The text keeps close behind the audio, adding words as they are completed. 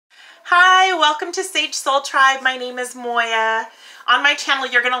Hi, welcome to Sage Soul Tribe. My name is Moya. On my channel,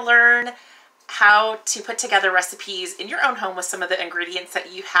 you're going to learn how to put together recipes in your own home with some of the ingredients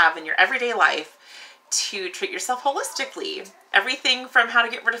that you have in your everyday life to treat yourself holistically. Everything from how to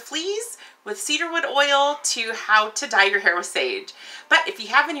get rid of fleas with cedarwood oil to how to dye your hair with sage. But if you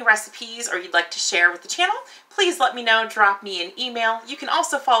have any recipes or you'd like to share with the channel, please let me know. Drop me an email. You can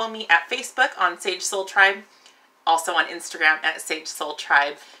also follow me at Facebook on Sage Soul Tribe, also on Instagram at Sage Soul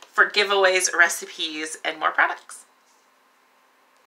Tribe for giveaways, recipes, and more products.